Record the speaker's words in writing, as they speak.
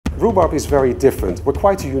Rhubarb is very different. We're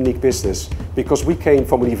quite a unique business because we came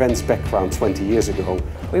from an events background 20 years ago.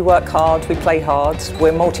 We work hard, we play hard,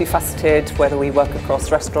 we're multifaceted, whether we work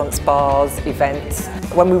across restaurants, bars, events.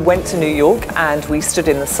 When we went to New York and we stood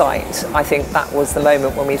in the site, I think that was the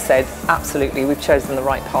moment when we said, absolutely, we've chosen the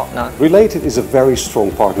right partner. Related is a very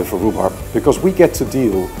strong partner for Rhubarb because we get to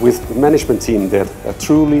deal with a management team that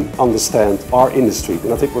truly understand our industry,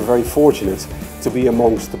 and I think we're very fortunate to be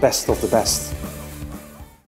amongst the best of the best.